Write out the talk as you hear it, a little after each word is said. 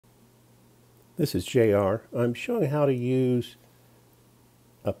This is JR. I'm showing how to use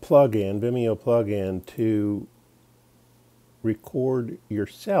a plugin, Vimeo plugin, to record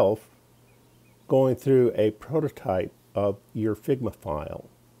yourself going through a prototype of your Figma file,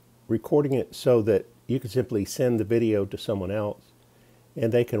 recording it so that you can simply send the video to someone else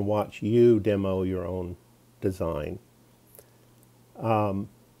and they can watch you demo your own design. Vimeo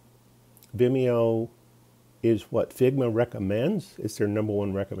is what Figma recommends. It's their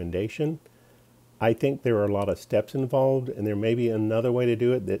 #1 recommendation. I think there are a lot of steps involved, and there may be another way to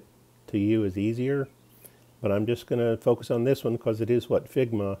do it that to you is easier, but I'm just going to focus on this one because it is what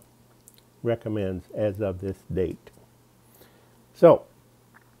Figma recommends as of this date. So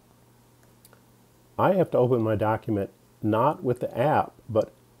I have to open my document not with the app,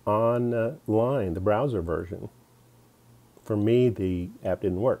 but online, the browser version. For me, the app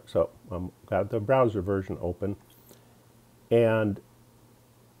didn't work, so I've got the browser version open, and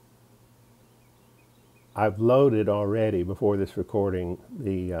I've loaded already before this recording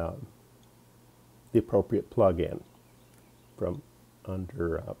the appropriate plugin from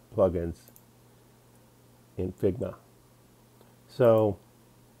under plugins in Figma. So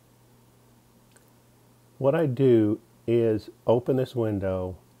what I do is open this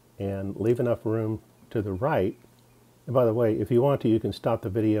window and leave enough room to the right. And by the way, if you want to, you can stop the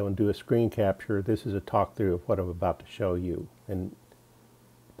video and do a screen capture. This is a talk through of what I'm about to show you. And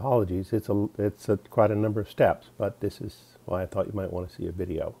apologies, it's quite a number of steps, but this is why I thought you might want to see a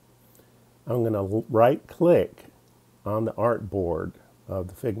video. I'm going to right click on the artboard of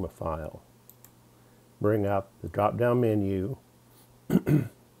the Figma file, bring up the drop down menu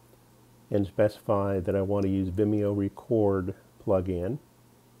and specify that I want to use Vimeo Record plugin.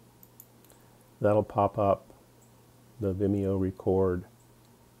 That'll pop up the Vimeo Record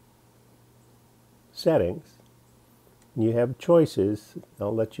settings. And you have choices.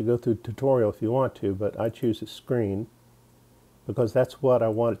 I'll let you go through the tutorial if you want to, but I choose a screen because that's what I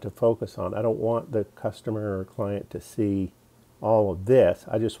want it to focus on. I don't want the customer or client to see all of this.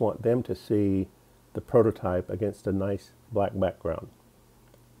 I just want them to see the prototype against a nice black background.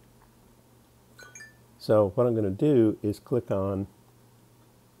 So what I'm going to do is click on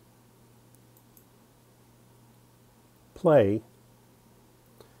play,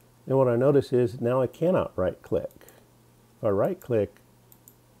 and what I notice is now I cannot right click. If I right click,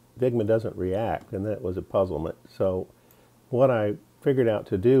 Figma doesn't react, and that was a puzzlement. So what I figured out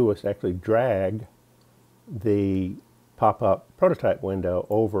to do was actually drag the pop-up prototype window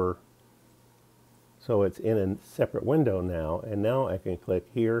over so it's in a separate window now, and now I can click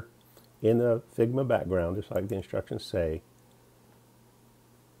here in the Figma background, just like the instructions say,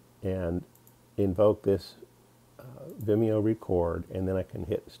 and invoke this Vimeo Record, and then I can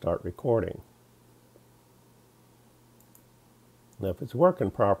hit start recording. Now if it's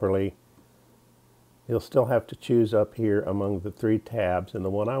working properly, you'll still have to choose up here among the 3 tabs, and the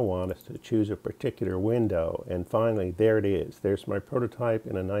one I want is to choose a particular window. And finally, there it is. There's my prototype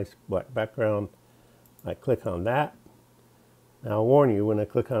in a nice black background. I click on that. Now I'll warn you, when I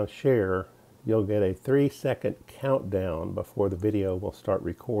click on share, you'll get a 3-second countdown before the video will start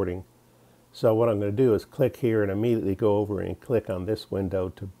recording. So what I'm going to do is click here and immediately go over and click on this window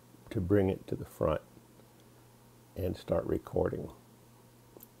to bring it to the front and start recording.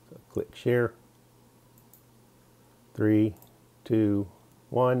 So click share. 3, 2,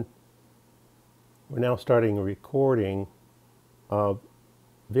 1. We're now starting a recording of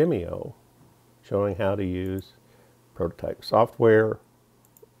Vimeo, showing how to use prototype software,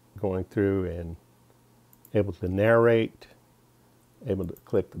 going through and able to narrate, able to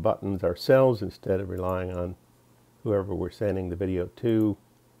click the buttons ourselves instead of relying on whoever we're sending the video to.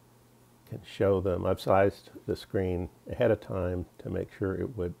 Can show them. I've sized the screen ahead of time to make sure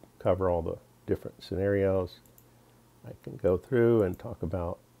it would cover all the different scenarios. I can go through and talk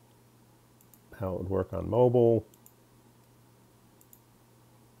about how it would work on mobile,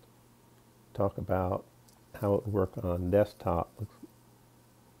 talk about how it would work on desktop.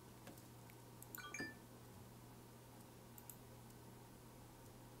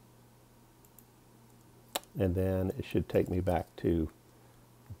 And then it should take me back to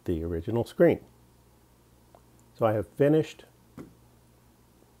the original screen. So I have finished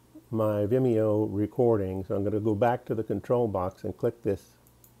my Vimeo recording, so I'm going to go back to the control box and click this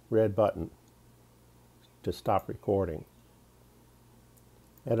red button to stop recording.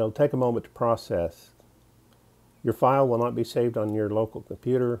 And it'll take a moment to process. Your file will not be saved on your local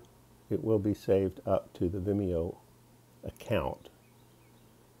computer. It will be saved up to the Vimeo account.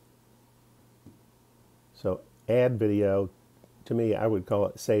 So add video, to me I would call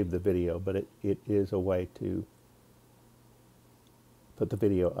it save the video, but it is a way to put the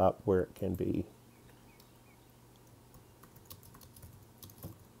video up where it can be.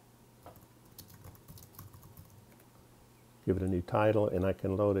 Give it a new title, and I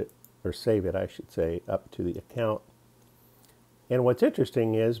can load it, or save it, I should say, up to the account. And what's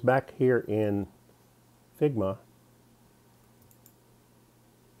interesting is back here in Figma,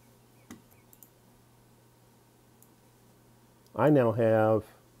 I now have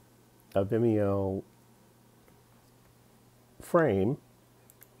a Vimeo frame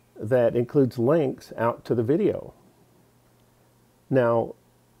that includes links out to the video. Now,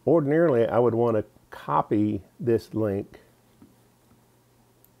 ordinarily, I would want to copy this link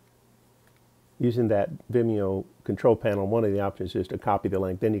using that Vimeo control panel. One of the options is to copy the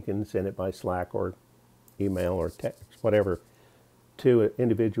link. Then you can send it by Slack or email or text, whatever, to an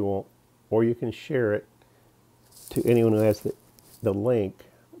individual, or you can share it to anyone who has the link.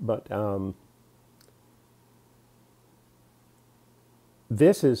 But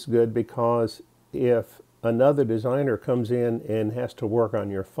this is good because if another designer comes in and has to work on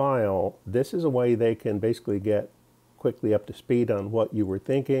your file, this is a way they can basically get quickly up to speed on what you were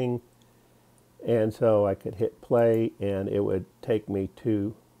thinking. And so I could hit play and it would take me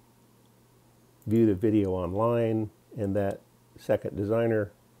to view the video online, and that second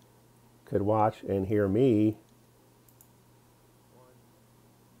designer could watch and hear me.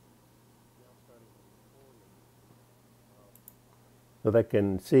 So they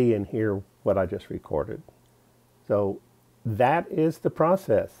can see and hear what I just recorded. So that is the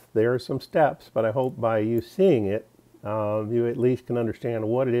process. There are some steps, but I hope by you seeing it, you at least can understand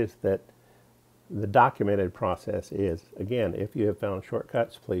what it is that the documented process is. Again, if you have found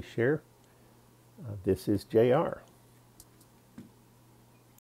shortcuts, please share. This is JR.